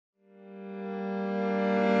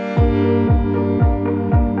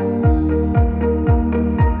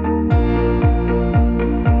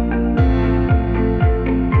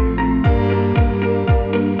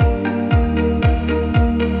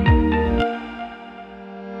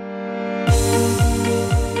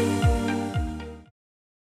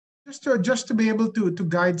just to be able to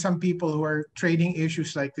guide some people who are trading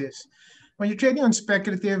issues like this. When you're trading on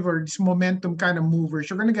speculative or this momentum kind of movers,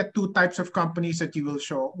 you're going to get two types of companies that you will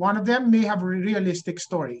show. One of them may have realistic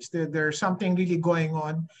stories. There's something really going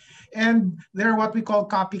on. And they're what we call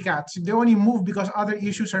copycats. They only move because other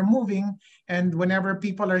issues are moving. And whenever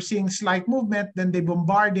people are seeing slight movement, then they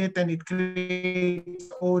bombard it and it creates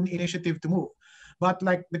its own initiative to move. But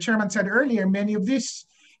like the chairman said earlier, many of these,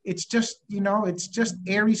 it's just, it's just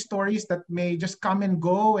airy stories that may just come and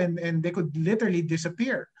go and they could literally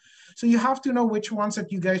disappear. So you have to know which ones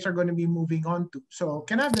that you guys are going to be moving on to. So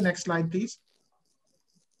can I have the next slide, please?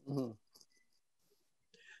 Mm-hmm.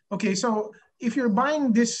 Okay, so if you're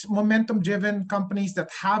buying this momentum-driven companies that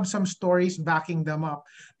have some stories backing them up,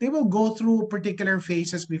 they will go through particular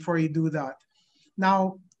phases before you do that.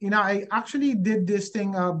 Now, I actually did this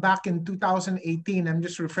thing back in 2018. I'm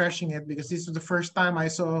just refreshing it because this was the first time I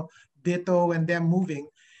saw Ditto and them moving.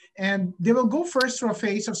 And they will go first through a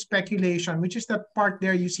phase of speculation, which is that part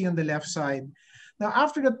there you see on the left side. Now,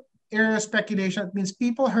 after the era of speculation, it means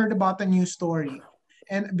people heard about a new story.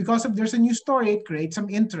 And because of there's a new story, it creates some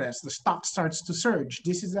interest. The stock starts to surge.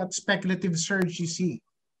 This is that speculative surge you see.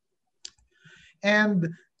 And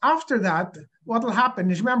after that, what will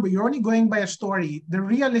happen is, remember, you're only going by a story. The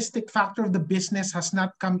realistic factor of the business has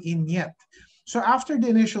not come in yet. So after the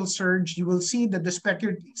initial surge, you will see that the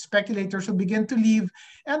speculators will begin to leave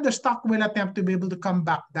and the stock will attempt to be able to come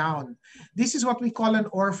back down. This is what we call an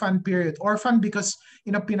orphan period. Orphan because,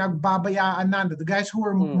 pinagbabayaan na. The guys who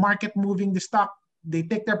are market moving the stock, they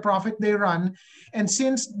take their profit, they run. And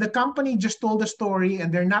since the company just told a story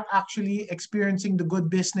and they're not actually experiencing the good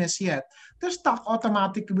business yet, the stock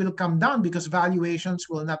automatically will come down because valuations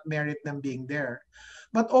will not merit them being there.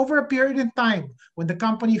 But over a period in time, when the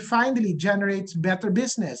company finally generates better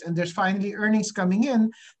business and there's finally earnings coming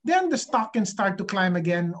in, then the stock can start to climb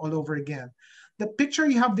again all over again. The picture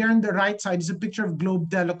you have there on the right side is a picture of Globe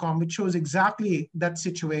Telecom, which shows exactly that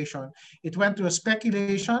situation. It went through a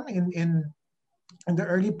speculation in the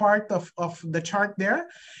early part of the chart there.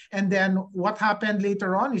 And then what happened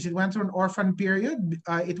later on is it went through an orphan period.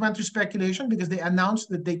 It went through speculation because they announced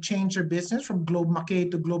that they changed their business from Globe Mackay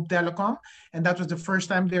to Globe Telecom. And that was the first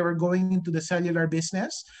time they were going into the cellular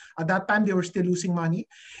business. At that time, they were still losing money.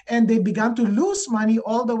 And they began to lose money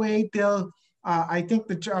all the way till, I think,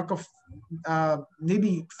 the chunk of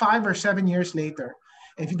maybe 5 or 7 years later.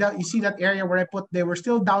 If you see that area where I put, they were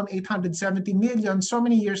still down 870 million so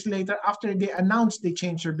many years later after they announced they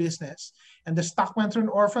changed their business. And the stock went through an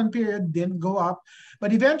orphan period, didn't go up.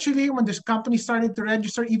 But eventually, when this company started to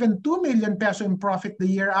register even 2 million peso in profit the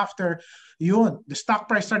year after, the stock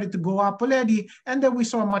price started to go up already. And then we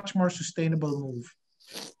saw a much more sustainable move.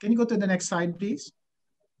 Can you go to the next slide, please?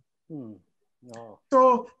 No.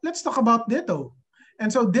 So let's talk about Ditto.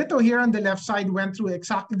 And so Ditto here on the left side went through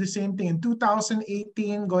exactly the same thing. In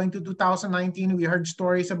 2018, going to 2019, we heard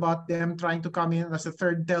stories about them trying to come in as a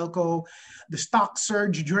third telco. The stock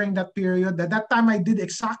surged during that period. At that time, I did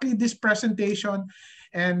exactly this presentation.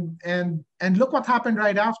 And look what happened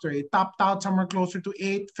right after. It topped out somewhere closer to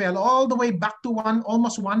 8, fell all the way back to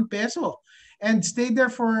almost 1 peso. And stayed there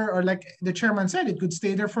for, or like the chairman said, it could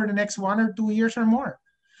stay there for the next 1 or 2 years or more,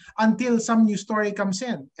 until some new story comes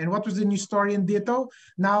in. And what was the new story in Ditto?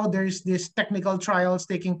 Now there's this technical trials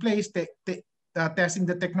taking place, testing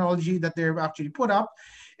the technology that they've actually put up.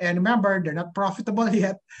 And remember, they're not profitable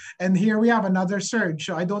yet. And here we have another surge.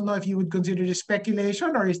 So I don't know if you would consider this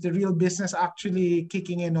speculation or is the real business actually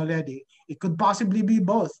kicking in already? It could possibly be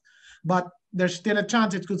both. But there's still a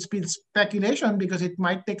chance it could be speculation because it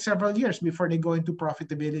might take several years before they go into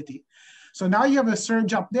profitability. So now you have a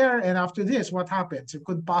surge up there, and after this, what happens? It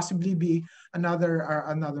could possibly be another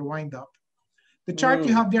wind up. The chart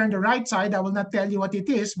you have there on the right side, I will not tell you what it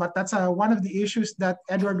is, but that's one of the issues that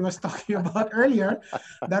Edward was talking about earlier,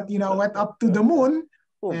 that went up to the moon,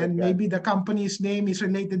 and maybe the company's name is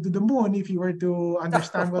related to the moon, if you were to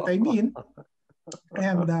understand what I mean.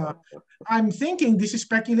 And I'm thinking this is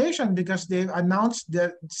speculation because they've announced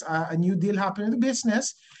that a new deal happened in the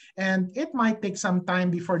business, and it might take some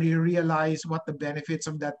time before they realize what the benefits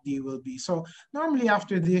of that deal will be. So normally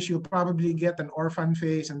after this, you'll probably get an orphan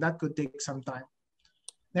phase, and that could take some time.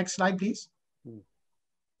 Next slide, please.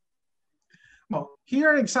 Oh, here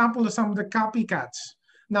are examples of some of the copycats.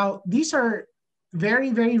 Now, these are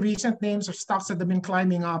very, very recent names of stocks that have been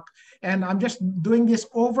climbing up. And I'm just doing this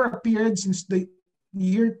over a period since the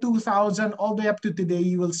year 2000 all the way up to today.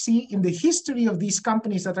 You will see in the history of these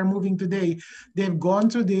companies that are moving today, they've gone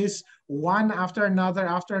through this one after another,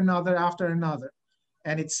 after another, after another.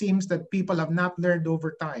 And it seems that people have not learned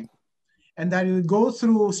over time. and that it would go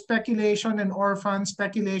through speculation and orphans,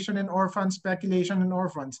 speculation and orphans, speculation and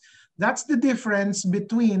orphans. That's the difference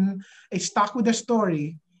between a stock with a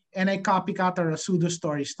story and a copycat or a pseudo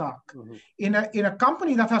story stock. Mhm. In a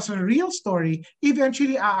company that has a real story,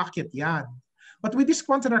 eventually aakyat yan. But with these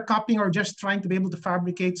ones that are copying or just trying to be able to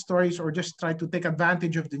fabricate stories or just try to take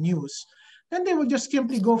advantage of the news, then they will just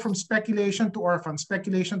simply go from speculation to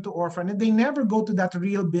orphan, and they never go to that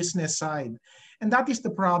real business side. And that is the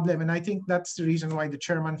problem. And I think that's the reason why the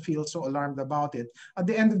chairman feels so alarmed about it. At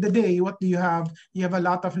the end of the day, what do you have? You have a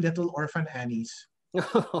lot of little orphan Annies.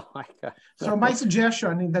 Oh my God. So my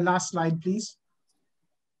suggestion in the last slide, please.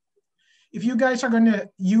 If you guys are going to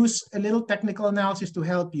use a little technical analysis to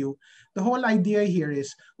help you, the whole idea here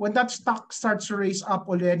is when that stock starts to raise up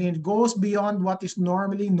already, it goes beyond what is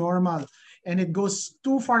normally normal, and it goes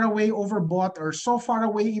too far away overbought or so far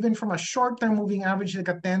away even from a short-term moving average like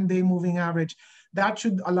a 10-day moving average, that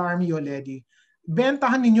should alarm you already.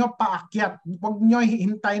 Bentahan ninyo paakyat. Huwag nyo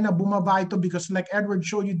hintay na bumaba ito because like Edward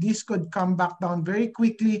showed you, this could come back down very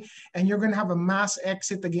quickly and you're going to have a mass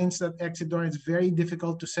exit against that exit door. It's very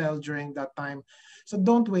difficult to sell during that time. So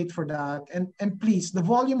don't wait for that. And please, the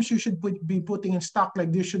volumes you should be putting in stock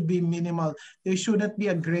like this should be minimal. They shouldn't be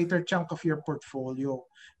a greater chunk of your portfolio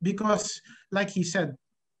because like he said,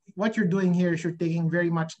 what you're doing here is you're taking very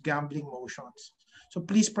much gambling motions. So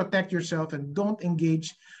please protect yourself and don't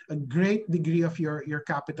engage a great degree of your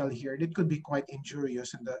capital here. It could be quite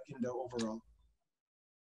injurious in the overall.